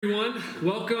Everyone,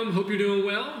 welcome. Hope you're doing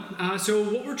well. So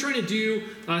what we're trying to do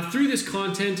through this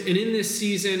content and in this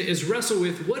season is wrestle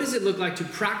with what does it look like to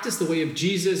practice the way of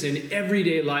Jesus in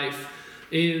everyday life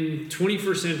in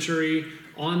 21st century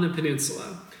on the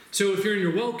peninsula. So if you're in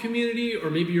your well community or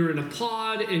maybe you're in a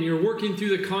pod and you're working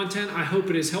through the content, I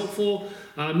hope it is helpful.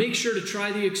 Make sure to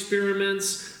try the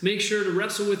experiments, make sure to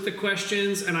wrestle with the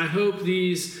questions, and I hope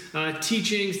these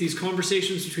teachings, these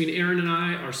conversations between Aaron and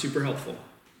I are super helpful.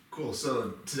 Cool.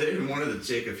 So today we wanted to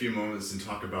take a few moments and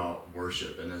talk about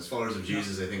worship. And as followers of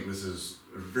Jesus, I think this is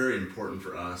very important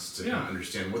for us to kind of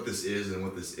understand what this is and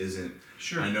what this isn't.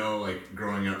 Sure. I know, like,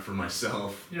 growing up for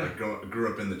myself,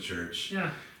 grew up in the church.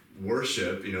 Yeah.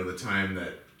 Worship, the time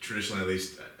that traditionally, at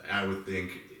least I would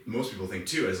think, most people think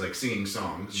too, as like singing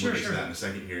songs. We'll get to that in a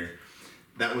second here.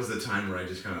 That was the time where I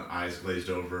just kind of eyes glazed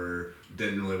over,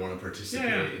 didn't really want to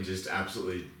participate, and just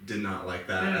absolutely did not like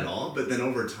that at all. But then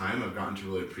over time, I've gotten to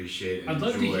really appreciate and I'd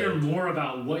love to hear more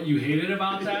about what you hated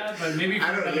about that, but maybe for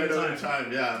another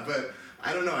time. Yeah, but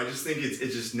I don't know. I just think it's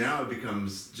just now it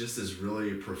becomes just this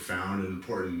really profound and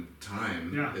important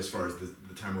time as far as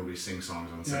the time where we sing songs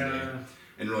on Sunday,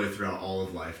 and really throughout all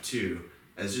of life too,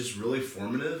 as just really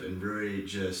formative and very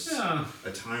just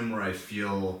a time where I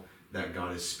feel that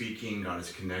God is speaking, God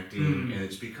is connecting, and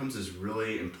it becomes this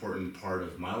really important part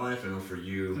of my life. I know for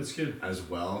you as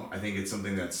well. I think it's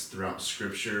something that's throughout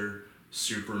Scripture,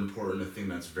 super important, a thing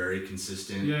that's very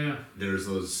consistent. There's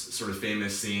those sort of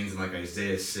famous scenes in like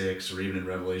Isaiah 6 or even in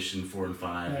Revelation 4 and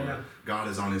 5 where God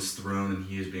is on his throne and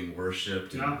he is being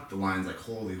worshipped. And the lines like,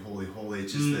 holy, holy, holy.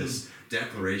 It's just this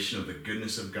declaration of the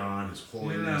goodness of God, his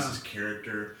holiness, his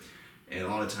character. And a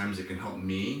lot of times it can help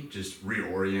me just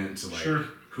reorient to like,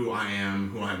 who I am,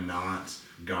 who I'm not.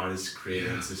 God is creator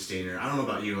and sustainer. I don't know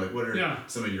about you, like what are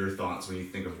some of your thoughts when you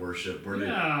think of worship? Where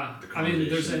I mean,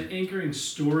 there's an anchoring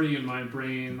story in my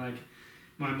brain. Like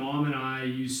my mom and I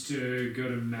used to go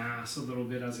to mass a little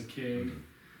bit as a kid.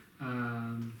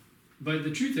 But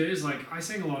the truth is, like, I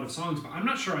sang a lot of songs, but I'm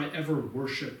not sure I ever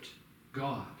worshiped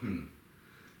God.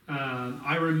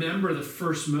 I remember the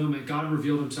first moment God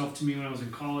revealed himself to me when I was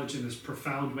in college in this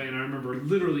profound way. And I remember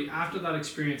literally after that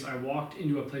experience, I walked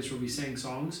into a place where we sang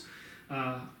songs,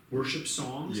 worship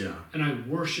songs, and I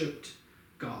worshiped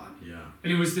God.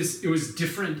 And it was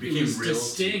different. It was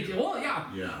distinct. Well,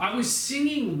 I was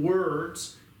singing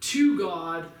words to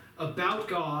God, about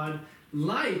God,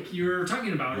 like you were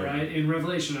talking about, right? In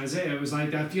Revelation, Isaiah, it was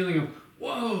like that feeling of,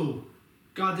 whoa,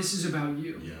 God, this is about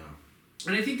you.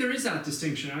 And I think there is that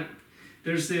distinction.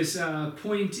 There's this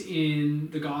point in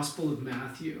the Gospel of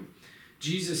Matthew.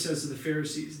 Jesus says to the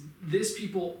Pharisees, this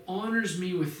people honors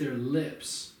me with their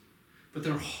lips, but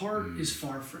their heart is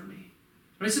far from me.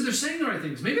 Right? So they're saying the right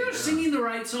things. Maybe they're singing the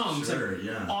right songs.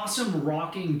 Awesome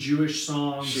rocking Jewish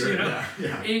songs,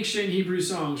 ancient Hebrew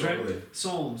songs, right?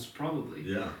 Psalms,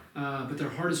 probably. But their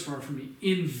heart is far from me.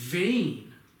 In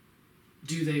vain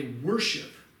do they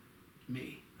worship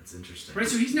me. That's interesting. Right,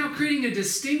 so he's now creating a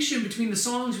distinction between the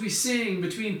songs we sing,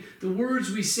 between the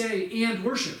words we say, and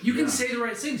worship. You can say the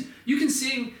right things. You can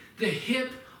sing the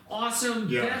hip, awesome,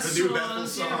 best the new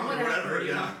songs, song, whatever.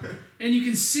 And you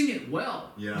can sing it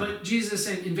well. But Jesus is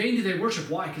saying, in vain do they worship.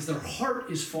 Why? Because their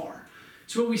heart is far.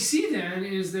 So what we see then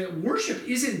is that worship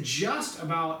isn't just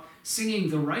about singing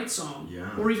the right song,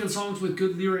 or even songs with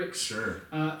good lyrics.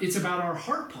 It's about our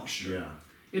heart posture.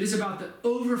 It is about the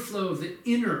overflow of the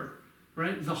inner,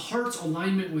 right? The heart's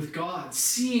alignment with God,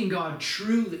 seeing God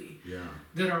truly,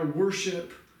 that our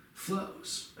worship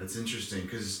flows. That's interesting,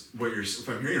 because if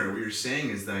I'm hearing right, what you're saying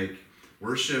is like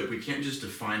worship, we can't just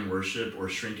define worship or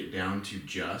shrink it down to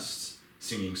just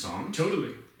singing songs.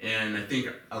 Totally. And I think,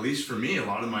 at least for me, a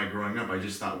lot of my growing up, I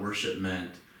just thought worship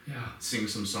meant sing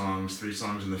some songs, 3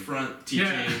 songs in the front,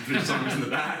 teaching, 3 songs in the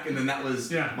back, and then that was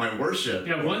my worship.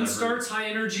 One starts high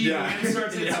energy, one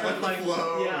starts like the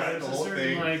flow, the whole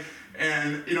thing.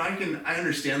 And I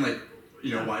understand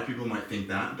why people might think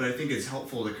that, but I think it's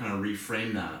helpful to kind of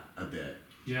reframe that a bit.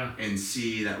 And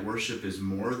see that worship is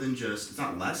more than just, it's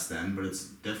not less than, but it's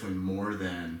definitely more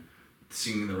than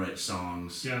singing the right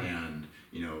songs and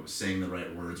saying the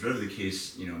right words, whatever the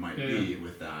case might be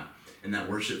with that. And that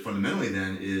worship fundamentally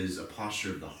then is a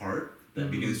posture of the heart that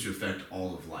begins to affect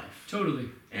all of life. Totally.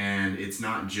 And it's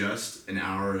not just an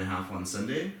hour and a half on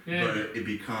Sunday, but it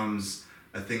becomes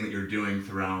a thing that you're doing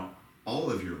throughout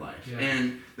all of your life.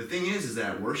 And the thing is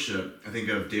that worship, I think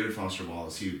of David Foster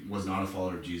Wallace. He was not a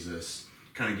follower of Jesus,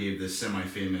 kind of gave this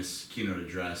semi-famous keynote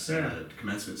address at a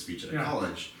commencement speech at a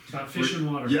college. About fish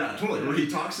and water. Yeah, totally. Where he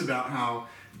talks about how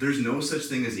there's no such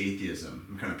thing as atheism.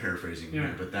 I'm kind of paraphrasing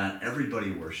here, but that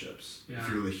everybody worships. If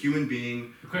you're a human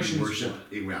being, the question you worship.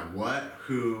 Is what?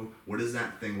 Who? What is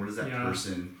that thing? What is that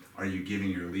person? Are you giving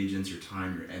your allegiance, your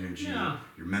time, your energy,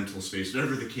 your mental space,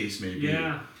 whatever the case may be?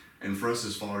 And for us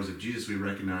as followers of Jesus, we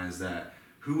recognize that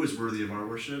who is worthy of our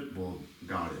worship? Well,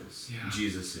 God is.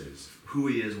 Jesus is. Who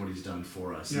he is, what he's done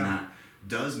for us. And that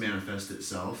does manifest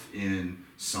itself in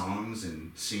songs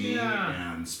and singing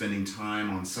and spending time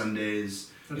on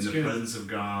Sundays in the presence of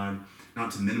God.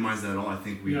 Not to minimize that at all, I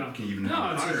think we can even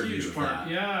have a higher view of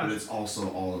that. But it's also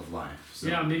all of life. So.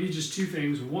 Yeah, maybe just two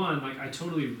things. One, like I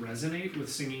totally resonate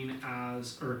with singing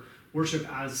or worship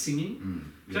as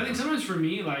singing. Because I think sometimes for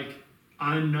me, like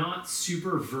I'm not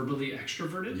super verbally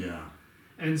extroverted.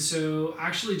 And so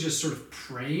actually just sort of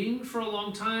praying for a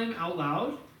long time out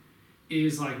loud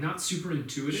is like not super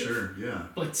intuitive.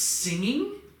 But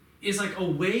singing is like a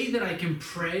way that I can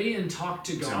pray and talk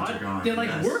to God that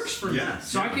like works for me.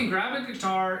 So I can grab a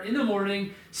guitar in the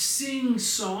morning, sing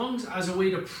songs as a way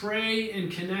to pray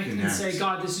and connect. And say,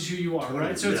 God, this is who you are,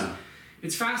 right? So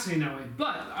it's fascinating that way.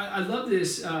 But I love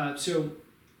this. So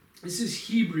this is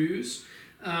Hebrews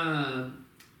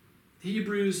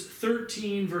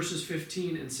 13 verses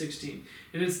 15 and 16.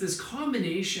 And it's this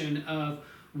combination of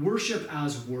worship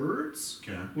as words,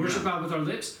 worship God with our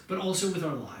lips, but also with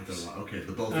our lives.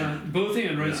 The both and. Both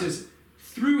and, right? It says,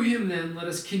 through him then, let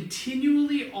us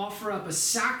continually offer up a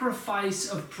sacrifice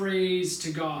of praise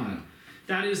to God.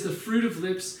 That is the fruit of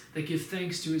lips that give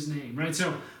thanks to his name, right?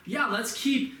 So, let's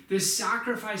keep this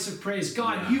sacrifice of praise.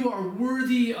 God, you are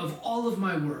worthy of all of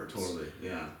my words.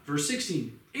 Verse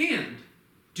 16, and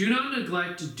do not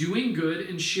neglect doing good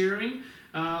and sharing,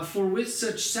 for with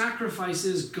such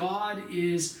sacrifices God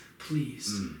is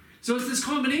pleased. So it's this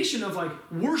combination of like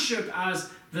worship as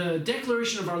the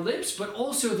declaration of our lips, but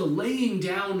also the laying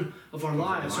down of our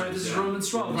lives, right? This is Romans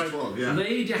 12, right?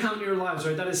 Lay down your lives,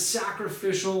 right? That is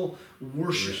sacrificial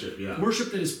worship.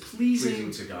 Worship that is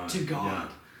pleasing to God.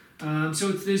 So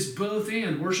it's this both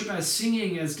and, worship as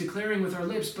singing, as declaring with our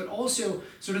lips, but also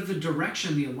sort of the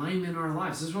direction, the alignment in our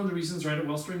lives. This is one of the reasons, right, at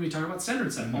Wellspring we talk about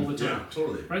centered set all the time.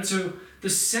 Right, so the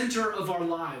center of our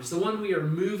lives, the one we are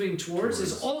moving towards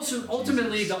is also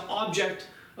ultimately the object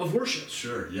of worship.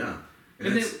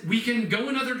 And then we can go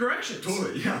in other directions.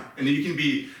 And you can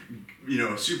be,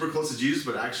 super close to Jesus,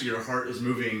 but actually your heart is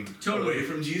moving away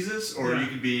from Jesus. Or you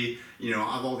could be, I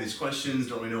have all these questions,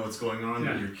 don't really know what's going on,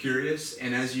 but you're curious.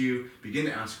 And as you begin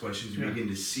to ask questions, you begin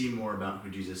to see more about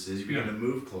who Jesus is. You begin to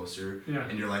move closer,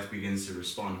 and your life begins to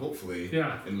respond, hopefully,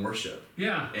 in worship.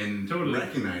 And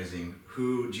recognizing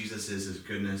who Jesus is, his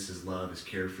goodness, his love, his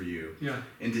care for you.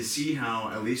 And to see how,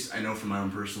 at least I know from my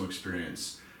own personal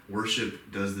experience,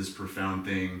 worship does this profound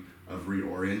thing of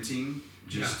reorienting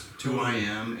just who I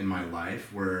am in my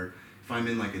life, where if I'm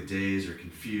in like a daze or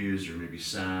confused or maybe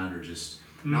sad or just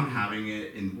not having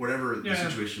it in whatever the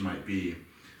situation might be,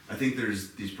 I think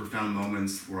there's these profound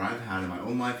moments where I've had in my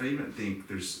own life. I even think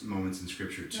there's moments in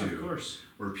scripture too,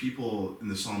 where people, in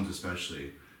the Psalms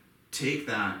especially, take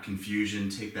that confusion,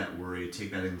 take that worry,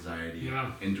 take that anxiety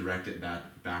and direct it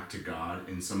back to God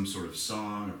in some sort of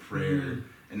song or prayer.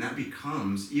 And that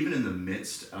becomes, even in the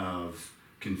midst of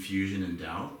confusion and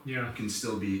doubt, can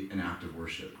still be an act of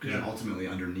worship. Because ultimately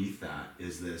underneath that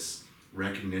is this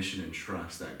recognition and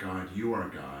trust that God, you are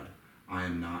God, I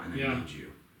am not, and I need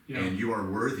you. And you are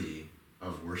worthy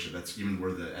of worship. That's even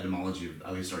where the etymology of,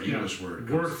 at least our English word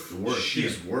comes. The worth. He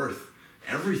is worth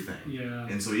everything.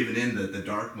 And so even in the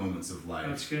dark moments of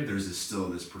life, there's still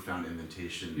this profound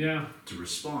invitation to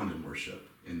respond in worship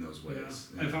in those ways.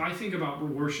 If I think about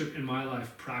worship in my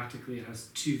life practically, it has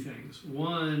two things.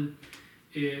 One,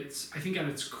 I think at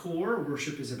its core,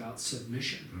 worship is about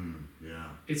submission.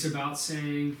 It's about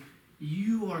saying,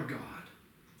 you are God.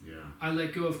 I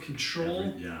let go of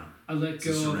control. I let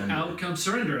go of outcome.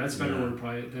 Surrender. That's a better word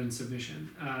probably than submission.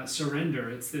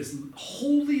 Surrender. It's this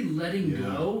holy letting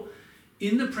go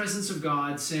in the presence of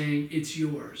God, saying, it's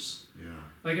yours.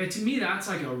 Like to me, that's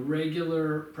like a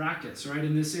regular practice, right?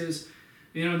 And this is,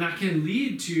 and that can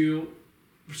lead to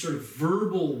sort of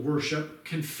verbal worship,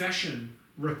 confession,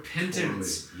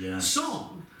 repentance,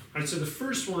 song. Right, so the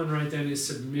first one right then is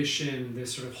submission,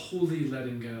 this sort of holy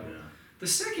letting go. The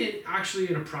second, actually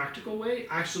in a practical way,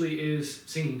 actually is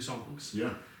singing songs.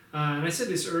 And I said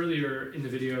this earlier in the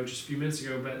video just a few minutes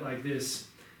ago, but like this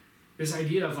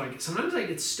idea of like, sometimes I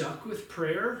get stuck with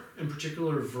prayer, in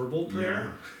particular verbal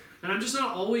prayer. And I'm just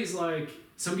not always like,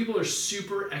 some people are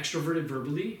super extroverted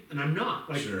verbally, and I'm not.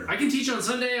 Like, I can teach on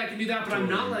Sunday, I can do that, but I'm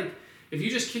not like, if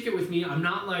you just kick it with me, I'm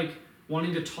not like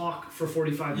wanting to talk for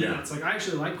 45 minutes. Like, I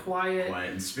actually like quiet.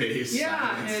 Quiet and space.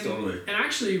 Yeah, totally. And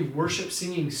actually worship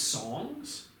singing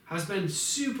songs has been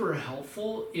super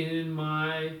helpful in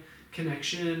my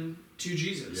connection to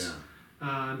Jesus.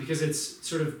 Yeah. Because it's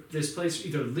sort of this place,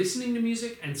 either listening to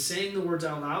music and saying the words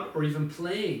out loud or even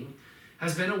playing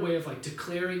has been a way of like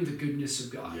declaring the goodness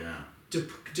of God. Yeah.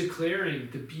 Declaring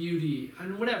the beauty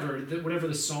and whatever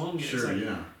the song is. Sure,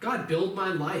 like, God, build my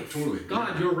life. Totally.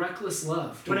 God, your reckless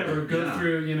love. Totally. Whatever. Go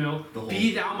through,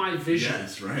 be thou my vision.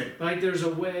 Yes, right. Like there's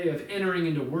a way of entering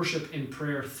into worship and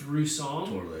prayer through song.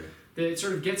 Totally. That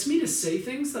sort of gets me to say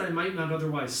things that I might not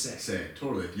otherwise say.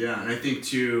 Totally. Yeah. And I think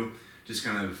too, just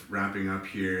kind of wrapping up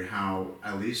here, how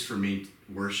at least for me,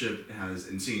 worship has,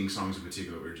 and singing songs in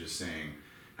particular, what we were just saying,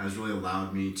 has really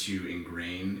allowed me to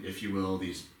ingrain, if you will,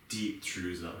 these deep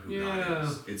truths about who God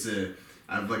is.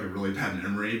 I have like a really bad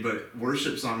memory, but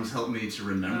worship songs help me to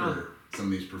remember some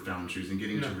of these profound truths and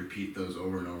getting to repeat those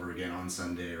over and over again on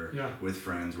Sunday or with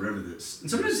friends, wherever this.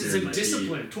 And sometimes it's a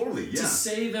discipline. Totally, yeah. To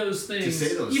say those things,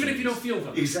 even if you don't feel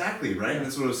them. Exactly, right? And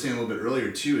that's what I was saying a little bit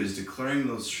earlier too, is declaring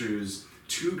those truths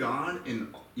to God.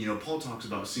 And Paul talks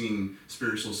about singing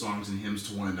spiritual songs and hymns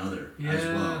to one another as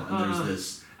well. And there's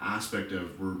this aspect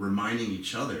of we're reminding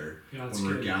each other when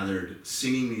we're gathered,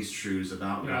 singing these truths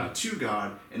about God to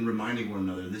God, and reminding one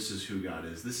another, this is who God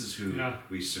is, this is who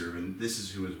we serve, and this is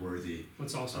who is worthy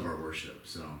of our worship.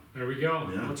 So there we go.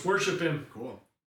 Let's worship Him. Cool.